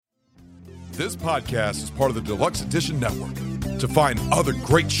This podcast is part of the Deluxe Edition Network. To find other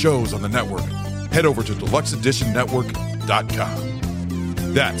great shows on the network, head over to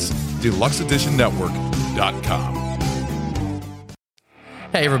deluxeeditionnetwork.com. That's deluxeeditionnetwork.com.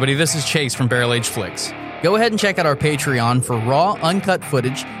 Hey everybody, this is Chase from Barrel Age Flicks. Go ahead and check out our Patreon for raw, uncut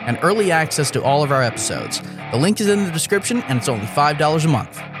footage and early access to all of our episodes. The link is in the description, and it's only $5 a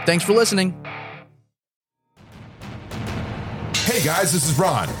month. Thanks for listening. Hey guys, this is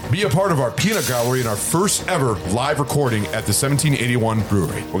Ron. Be a part of our peanut gallery in our first ever live recording at the 1781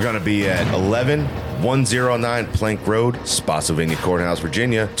 Brewery. We're going to be at 11109 Plank Road, Spotsylvania Courthouse,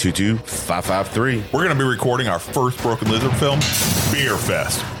 Virginia, 22553. We're going to be recording our first Broken Lizard film, Beer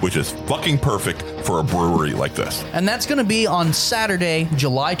Fest, which is fucking perfect for a brewery like this. And that's going to be on Saturday,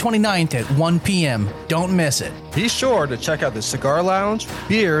 July 29th at 1 p.m. Don't miss it. Be sure to check out the cigar lounge,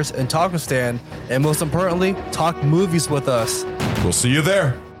 beers, and taco stand, and most importantly, talk movies with us. We'll see you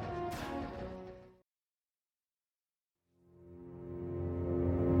there.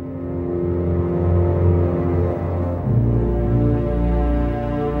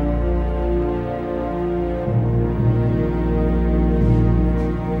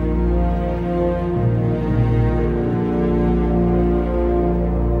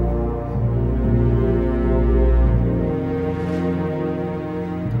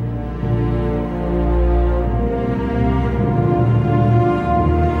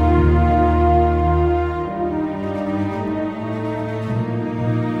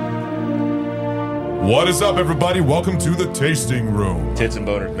 What is up, everybody? Welcome to the tasting room. Tits and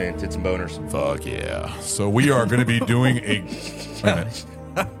boners, man. Tits and boners. Fuck yeah. So we are going to be doing a... Wait a minute.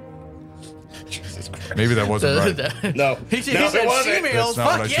 Maybe that wasn't right. No. He said it wasn't. emails. That's not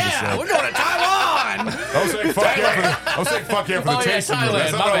what I Fuck should have yeah, said. we're going to Taiwan. I was saying fuck yeah for the, I was saying fuck yeah for the Oh, yeah, tasting room. Thailand,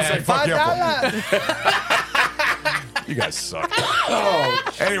 That's not my what I was bad. saying. Fuck yeah for. You guys suck.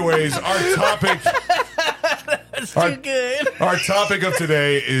 Anyways, our topic... Too good. Our topic of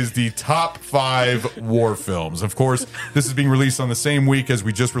today is the top 5 war films. Of course, this is being released on the same week as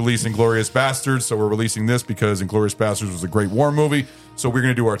we just released Inglourious Basterds, so we're releasing this because Inglourious Basterds was a great war movie. So we're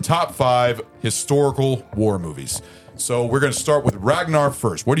going to do our top 5 historical war movies. So we're going to start with Ragnar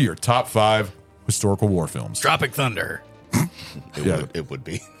first. What are your top 5 historical war films? Tropic Thunder. It would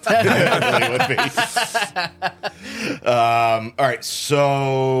be. It really would be. All right,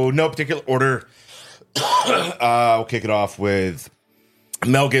 so no particular order. We'll kick it off with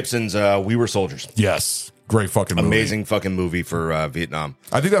Mel Gibson's We Were Soldiers. Yes. Great fucking movie. Amazing fucking movie for Vietnam.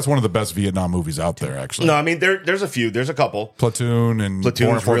 I think that's one of the best Vietnam movies out there, actually. No, I mean, there's a few. There's a couple. Platoon and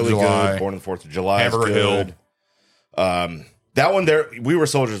Platoon's Born on 4th really of July. good. Born on the 4th of July Hammer is Hill. good. That one there, We Were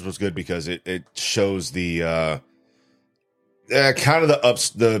Soldiers, was good because it shows the kind of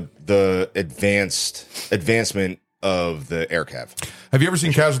the advancement of the air cav. Have you ever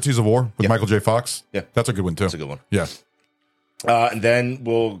seen Casualties of War with Yeah. Michael J. Fox? Yeah. That's a good one, too. That's a good one. Yeah. And then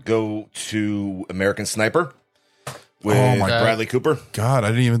we'll go to American Sniper with Oh my Bradley Cooper God, I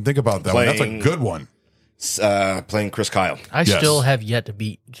didn't even think about that one. That's a Playing- good one. playing Chris Kyle. I Yes. still have yet to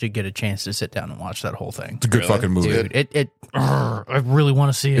get a chance to sit down and watch that whole thing. It's a good Really? fucking movie. Dude, I really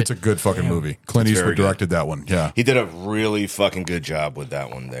want to see it. It's a good fucking movie. Clint It's very Eastwood good. directed that one. Yeah. He did a really fucking good job with that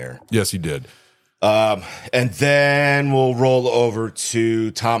one there. Yes, he did. And then we'll roll over to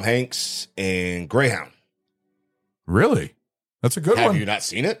Tom Hanks in Greyhound. Really? That's a good Have one. you not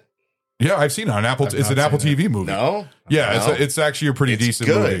seen it? Yeah, I've seen it on Apple. It's an Apple TV movie. No. Yeah, No? it's actually a pretty It's decent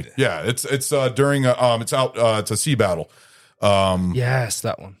good. movie. Yeah, it's during it's a sea battle. Yes,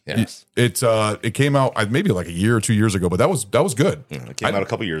 that one. Yes. It came out maybe like a year or 2 years ago, but that was good. It came out a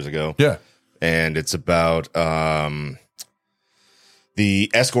couple years ago. Yeah. And it's about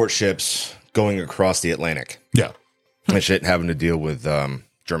the escort ships going across the Atlantic Yeah. and shit, having to deal with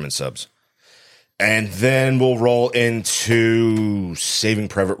German subs. And then we'll roll into Saving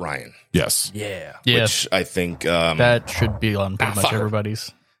Private Ryan, Yes. Yeah. Yes, which I think that should be on pretty much fuck.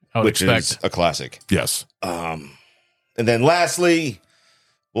 everybody's. I would which expect. is a classic. Yes. And then lastly,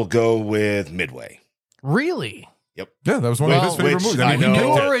 we'll go with Midway. Really? Yeah, that was one of his favorite Which movies. I mean, know, he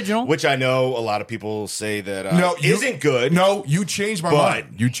picked it. original. Which I know a lot of people say that No, you- isn't good. No, you changed my But-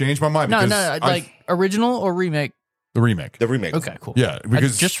 mind. You changed my mind. No, because no, like original or remake? the remake. The remake. Okay, cool. Yeah,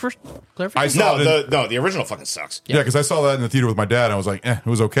 because just for I clarification. saw The original fucking sucks. Yeah, because I saw that in the theater with my dad. And I was like, it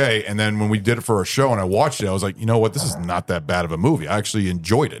was okay. And then when we did it for a show and I watched it, I was like, you know what? This is not that bad of a movie. I actually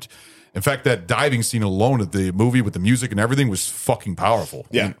enjoyed it. In fact, that diving scene alone at the movie with the music and everything was fucking powerful.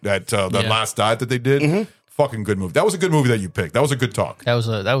 Yeah. That Yeah. last dive that they did, fucking good movie. That was a good movie that you picked. That was a good talk. That was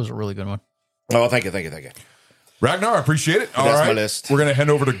a really good one. Oh, thank you. Ragnar, I appreciate it. All That's right. my list. We're going to head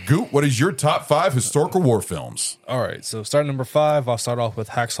over to Goot. What is your top 5 historical war films? All right, so starting number 5, I'll start off with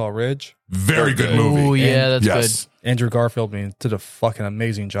Hacksaw Ridge. Very good movie. Oh, yeah, that's Yes. Andrew Garfield did a fucking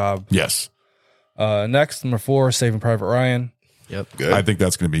amazing job. Yes. Next, number 4, Saving Private Ryan. good. Yep. Good. I think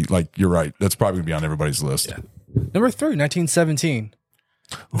that's going to be, like, you're right. That's probably going to be on everybody's list. Number 3, 1917.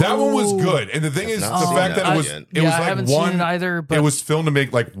 That one was good. And the thing is, the not seen fact that that it was, yet. it was I like haven't one, seen it either, but it was filmed to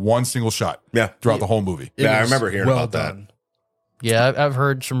make like one single shot Yeah. throughout the whole movie. It Yeah, I was remember hearing about that. done. yeah, I've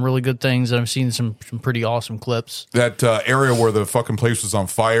heard some really good things, and I've seen some pretty awesome clips. That area where the fucking place was on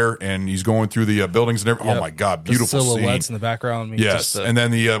fire and he's going through the buildings and everything. Yep. Oh my God, The beautiful scene. silhouettes in the background. I mean, Yes. just the- And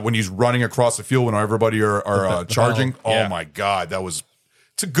then the when he's running across the field when everybody are the charging. battle. Oh my God,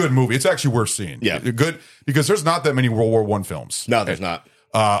 it's a good movie. It's actually worth seeing. Yeah. Good because there's not that many World War I films. No, there's not.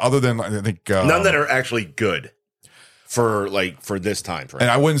 Other than I think None that are actually good for this time frame. and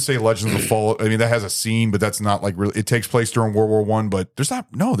I wouldn't say Legends of the Fall. I mean, that has a scene, but that's not like really. It takes place during World War I, but there's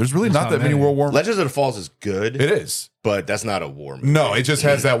really not that many many. World War. Legends of the Falls is good, It is. but that's not a war movie. No, it just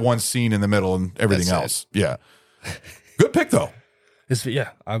has that one scene in the middle and everything That's else. Yeah. Good pick though.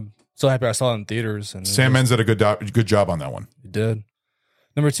 I'm so happy I saw it in theaters. And Sam Mendes did a good job on that one. He did.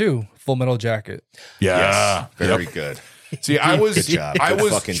 Number 2, Full Metal Jacket. Yeah. Yes, very Yep. good. See, I was Good job. I Good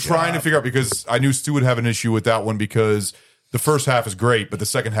was fucking trying to job. figure out because I knew Stu would have an issue with that one because the first half is great, but the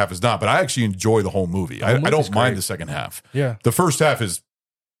second half is not. But I actually enjoy the whole movie. I movie's don't mind great. the second half. Yeah. The first half is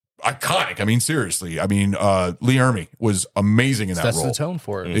iconic. I mean, seriously. I mean, Lee Ermey was amazing in that That's role. the tone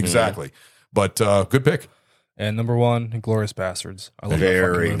for it. Exactly. But good pick. And number 1, Glorious Bastards. I love that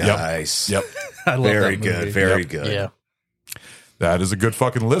Very fucking movie. nice. Yep. I love Very that good. movie. Very Yep. good. Yeah. That is a good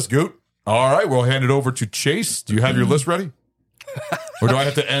fucking list, Goot. All right, we'll hand it over to Chase. Do you have your list ready? Or do I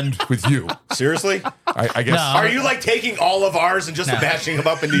have to end with you? Seriously? I guess. No. Are you like taking all of ours and just mashing them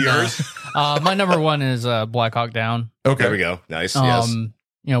up into yours? My number 1 is Black Hawk Down. Okay. There we go. Nice. Yes. You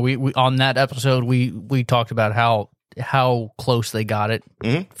know, we on that episode we talked about how close they got it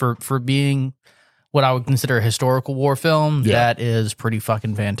for being what I would consider a historical war film. Yeah. That is pretty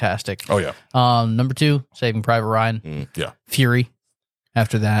fucking fantastic. Oh, yeah. Number 2, Saving Private Ryan. Yeah. Fury.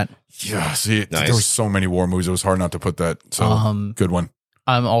 After that, Yeah. See, Nice. there were so many war movies. It was hard not to put that. So, good one.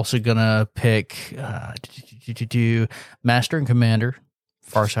 I'm also gonna pick Master and Commander,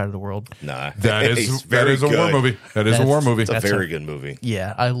 Far Side of the World. Nah. That It's is very a war good. movie. That is a war movie. It's a That's very good movie.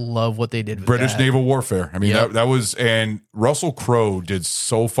 Yeah, I love what they did with British that. naval warfare. I mean, Yep. that was, and Russell Crowe did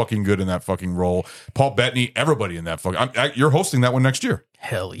so fucking good in that fucking role. Paul Bettany, everybody in that fucking. You're hosting that one next year.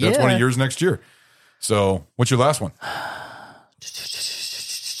 Hell yeah, That's one of yours next year. So, what's your last one?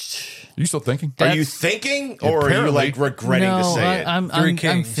 Are you still thinking? Are you thinking, or are you Apparently. like regretting to No, say it? I'm Three I'm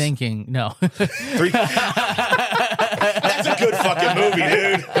Kings. thinking no. Three- That's a good fucking movie,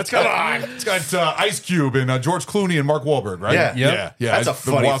 dude. Come on. It's got Ice Cube and George Clooney and Mark Wahlberg, right? Yeah. yeah. That's a It's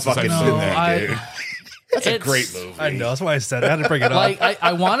been funny while since I've fucking seen movie, that. dude. That's a It's- great movie. I know. That's why I said I had to bring it up. Like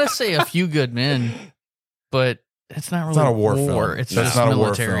I want to say A Few Good Men, but it's not really It's not a war film. It's That's just not a war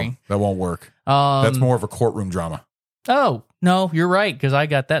military. film. That won't work. Um, That's more of a courtroom drama. Oh no, you're right because I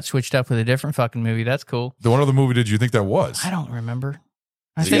got that switched up with a different fucking movie. That's cool. The one other movie did you think that was? I don't remember.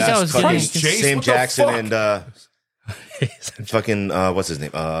 I Yes, think I was fucking getting. Christ, Chase, Sam what the Jackson fuck? and fucking what's his name?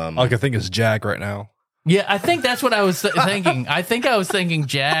 All I can think is Jag right now. Yeah, I think that's what I was thinking. I think I was thinking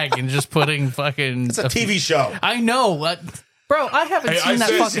Jag and just putting fucking. It's a TV show. I know, bro. I haven't seen that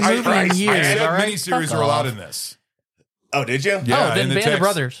fucking movie in years. I said all right, miniseries Fuck are allowed off. in this. Oh, did you? Yeah, Oh, then in the Band text. of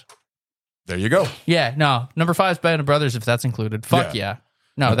Brothers. There you go. Yeah, no. Number 5 is Band of Brothers, if that's included. Fuck yeah.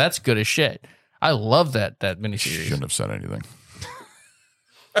 No, that's good as shit. I love that miniseries. Shouldn't have said anything.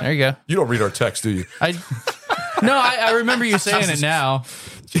 There you go. You don't read our text, do you? I remember you saying it now.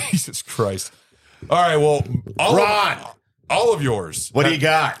 Jesus Christ. All right, well, all of yours. What do you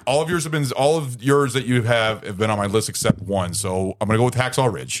got? All of yours that you have been on my list except one. So I'm going to go with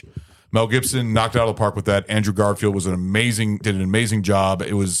Hacksaw Ridge. Mel Gibson knocked it out of the park with that. Andrew Garfield did an amazing job.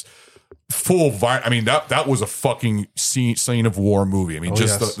 It was full I mean, that was a fucking scene of war movie. I mean,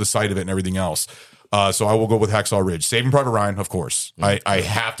 yes. the sight of it and everything else. So I will go with Hacksaw Ridge. Saving Private Ryan, of course. I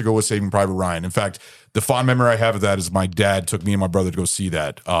have to go with Saving Private Ryan. In fact, the fond memory I have of that is my dad took me and my brother to go see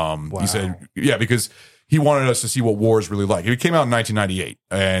that. He said, yeah, because he wanted us to see what war is really like. It came out in 1998,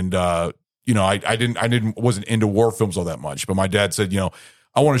 and I wasn't into war films all that much. But my dad said,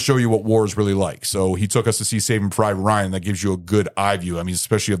 I want to show you what war is really like. So he took us to see Saving Private Ryan. That gives you a good eye view. I mean,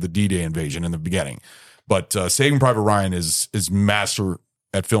 especially of the D-Day invasion in the beginning. But Saving Private Ryan is master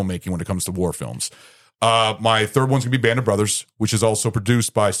at filmmaking when it comes to war films. My third one's gonna be Band of Brothers, which is also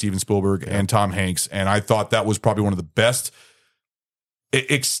produced by Steven Spielberg and Tom Hanks. And I thought that was probably one of the best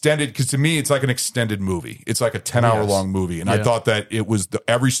extended, because to me it's like an extended movie. It's like a 10-hour long movie, and I thought that it was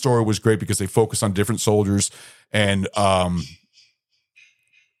every story was great because they focused on different soldiers. And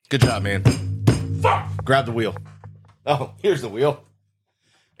good job, man. Fuck. Grab the wheel. Oh, here's the wheel.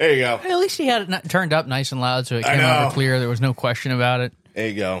 There you go. At least he had it turned up nice and loud, so it came over clear. There was no question about it. There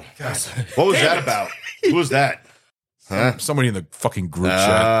you go. What was that about? Who was that? Huh? somebody in the fucking group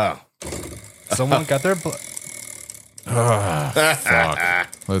chat. Someone got their Fuck.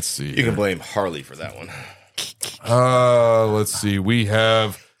 Let's see. You can blame Harley for that one. Let's see. We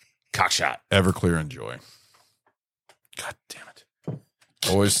have Cockshot. Everclear and Joy. God damn it.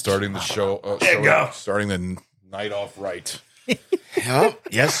 Always starting the show. There you go. Starting the night off right. Yep.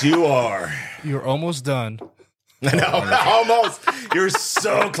 Yes, you are. You're almost done. I know. Almost. You're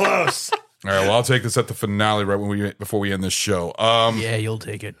so close. All right, well, I'll take this at the finale before we end this show. Yeah, you'll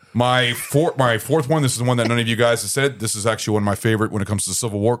take it. My fourth one, this is the one that none of you guys have said. This is actually one of my favorite when it comes to the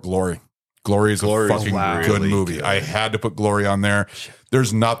Civil War, Glory. Glory is a fucking good movie. Good. I had to put Glory on there.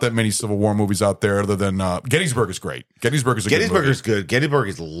 There's not that many Civil War movies out there other than Gettysburg is great. Gettysburg is good movie. Is good. Gettysburg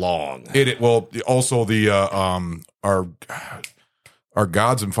is long. Well, also the our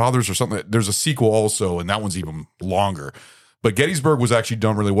Gods and Fathers or something. There's a sequel also, and that one's even longer. But Gettysburg was actually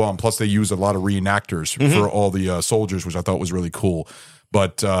done really well, and plus they used a lot of reenactors for all the soldiers, which I thought was really cool.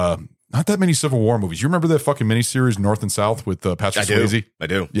 But not that many Civil War movies. You remember that fucking miniseries North and South with Patrick Swayze? I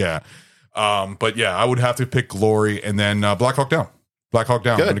do. Yeah. But yeah, I would have to pick Glory and then Black Hawk Down. Black Hawk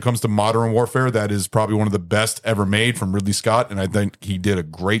Down. Good. When it comes to modern warfare, that is probably one of the best ever made from Ridley Scott, and I think he did a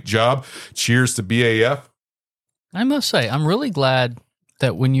great job. Cheers to BAF. I must say, I'm really glad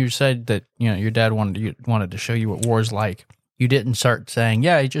that when you said that your dad wanted to show you what war's like, you didn't start saying,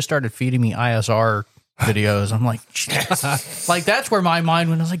 yeah, he just started feeding me ISR videos. I'm like, like that's where my mind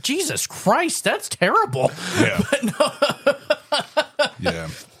went. I was like, Jesus Christ, that's terrible. Yeah. But no. Yeah.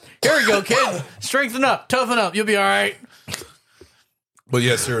 Here we go, kid. Strengthen up, toughen up. You'll be all right. But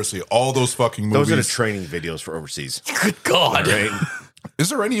yeah, seriously, all those fucking movies. Those are the training videos for overseas. Good God. Right? Is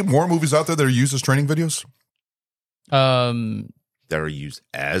there any more movies out there that are used as training videos? That are used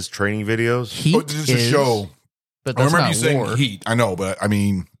as training videos? Heat just a show. But I that's remember not you saying war. Heat. I know, but I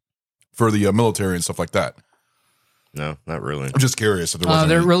mean, for the military and stuff like that. No, not really. I'm just curious if there was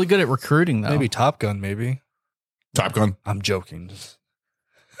They're any. really good at recruiting, though. Maybe Top Gun, maybe. Top Gun. I'm joking.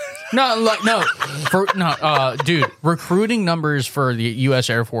 Dude, recruiting numbers for the U.S.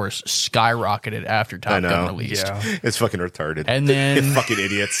 Air Force skyrocketed after Top Gun released. Yeah. It's fucking retarded. And then fucking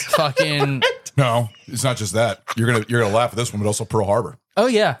idiots. fucking No, it's not just that. You're gonna laugh at this one, but also Pearl Harbor. oh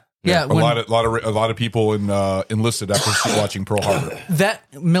yeah. Yeah, a lot of people enlisted after watching Pearl Harbor. that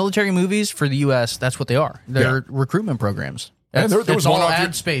military movies for the U.S. That's what they are. They're recruitment programs. Yeah, there It's was all one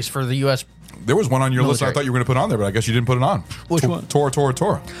ad space for the U.S. There was one on your list I Military. thought you were going to put on there, but I guess you didn't put it on. Which one?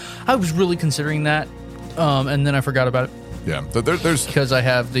 Tora. I was really considering that, and then I forgot about it Yeah, there's because I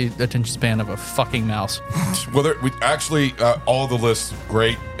have the attention span of a fucking mouse. well, we actually all the lists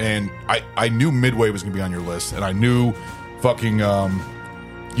great, and I knew Midway was going to be on your list, and I knew fucking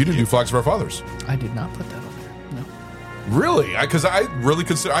you didn't do Flags of Our Fathers. I did not put that on there. No, Really? Because I really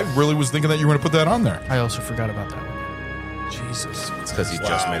was thinking that you were going to put that on there. I also forgot about that one. Jesus. It's because he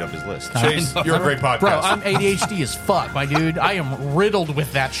just made up his list. Chase, you're a great podcast. Bro, I'm ADHD as fuck, my dude. I am riddled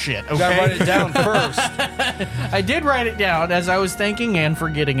with that shit. Okay, Gotta write it down first. I did write it down as I was thinking and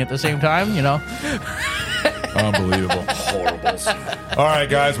forgetting at the same time. Unbelievable. Horribles. All right,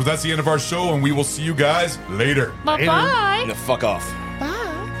 guys. Well, that's the end of our show, and we will see you guys later. Bye-bye. No, fuck off.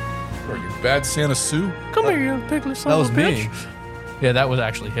 Are you bad Santa Sue? Come here, you piglet son That of was a me. bitch. Yeah, that was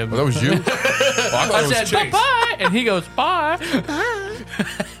actually him. Oh, that was you? Oh, I thought I it was said Chase. bye-bye, and he goes bye. I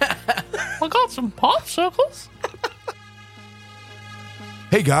got some popsicles.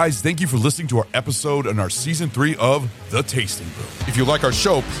 Hey guys, thank you for listening to our episode on our season 3 of The Tasting Booth. If you like our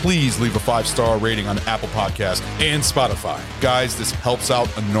show, please leave a 5-star rating on Apple Podcasts and Spotify. Guys, this helps out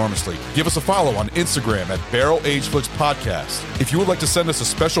enormously. Give us a follow on Instagram at Barrel Age Flicks Podcast. If you would like to send us a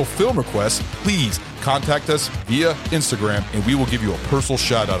special film request, please contact us via Instagram and we will give you a personal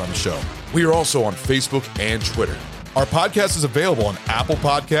shout out on the show. We are also on Facebook and Twitter. Our podcast is available on Apple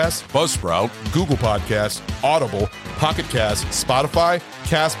Podcasts, Buzzsprout, Google Podcasts, Audible, Pocket Cast, Spotify,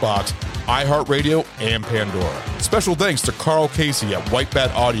 CastBox, iHeartRadio, and Pandora. Special thanks to Carl Casey at White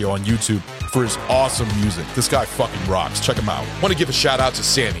Bat Audio on YouTube for his awesome music. This guy fucking rocks. Check him out. Want to give a shout out to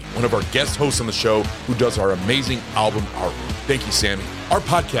Sammy, one of our guest hosts on the show who does our amazing album artwork. Thank you, Sammy. Our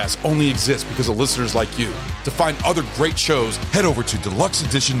podcast only exists because of listeners like you. To find other great shows, head over to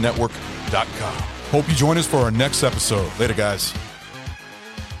deluxeeditionnetwork.com. Hope you join us for our next episode. Later, guys.